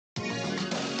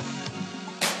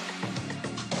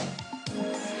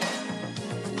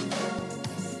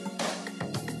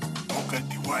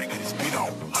Somebody got his beat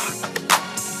on.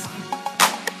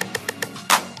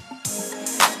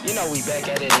 You know we back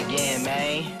at it again,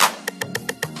 man.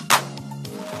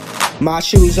 My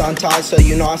shoes untied, so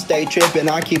you know I stay trippin'.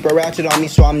 I keep a ratchet on me,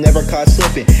 so I'm never caught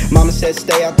slipping. Mama said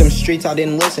stay out them streets, I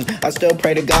didn't listen. I still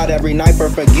pray to God every night for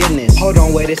forgiveness. Hold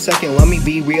on, wait a second, let me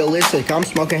be realistic. I'm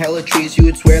smoking hella trees, you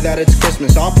would swear that it's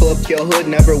Christmas. I'll pull up to your hood,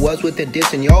 never was with the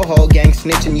dissing. Your whole gang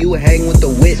snitching, you would hang with the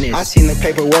witness. I seen the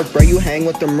paperwork, bro, you hang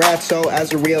with them rats. So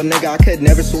as a real nigga, I could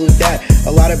never salute that.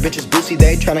 A lot of bitches boosie,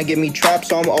 they tryna get me trapped.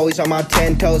 So I'm always on my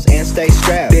 10 toes and stay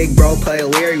strapped. Big bro, play a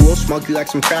Leary, we'll smoke you like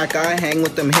some crack. I hang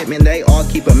with them hitmen, they all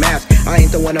keep a mask. I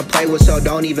ain't the one to play with, so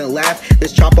don't even laugh.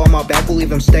 This chop on my back will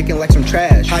leave him stinking like some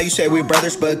trash. How you say we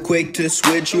brothers but quick to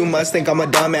switch? You must think I'm a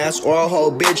dumbass or a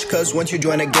whole bitch, cause once you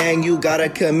join a gang you gotta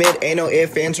commit. Ain't no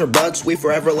ifs, ands, or buts, we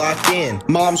forever locked in.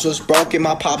 Mom's was broken,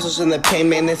 my pops was in the pain.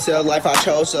 Man, it's a life I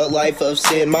chose, a life of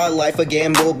sin. My life a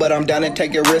gamble, but I'm down to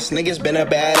take a risk. Niggas been a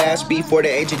badass before the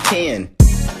age of 10.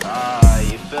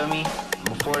 You feel me?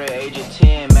 Before the age of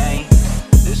 10, man.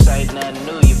 This ain't nothing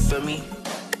new, you feel me?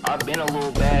 I've been a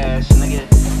little badass, nigga.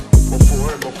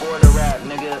 Before the rap,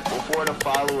 nigga. Before the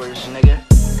followers, nigga.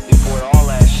 Before all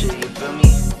that shit, you feel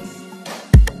me?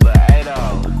 But hey,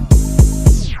 dog.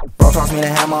 Bro toss me the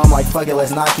hammer, I'm like, fuck it,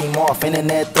 let's knock him off.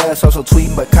 Internet thread, social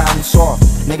tweeting, but kinda soft.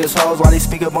 Niggas hoes while they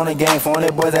speak up on the game. Phone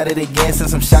their boys at it again, send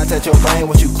some shots at your brain,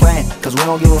 what you claim? Cause we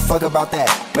don't give a fuck about that.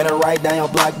 Better write down your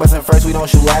block, bustin' first, we don't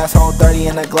shoot last. Hold 30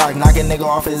 in the Glock, knock a nigga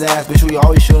off his ass. Bitch, we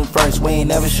always shoot him first, we ain't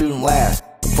never shoot him last.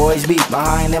 4HB,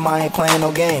 behind them I ain't playing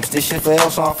no games. This shit for hell,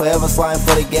 so I'm forever sliding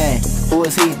for the game. Who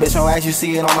is he? Bitch, don't ask, you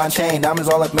see it on my chain. Diamonds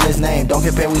all up in his name, don't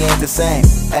compare, we ain't the same.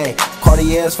 Hey,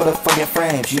 Cartiers for the fucking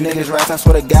frames. You niggas rats, I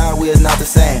swear to God, we is not the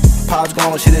same. Pops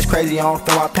gone, shit is crazy, I don't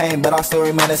feel my pain, but I still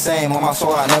remain the same. On my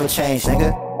soul, I never change,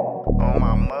 nigga. On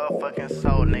my motherfucking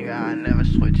soul, nigga, I never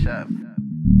switch up.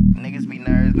 Niggas be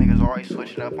nerds, niggas always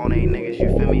switching up on they niggas, you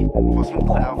feel me? For some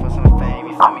clout, for some fame,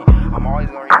 you feel me? I'm always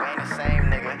gonna remain the same.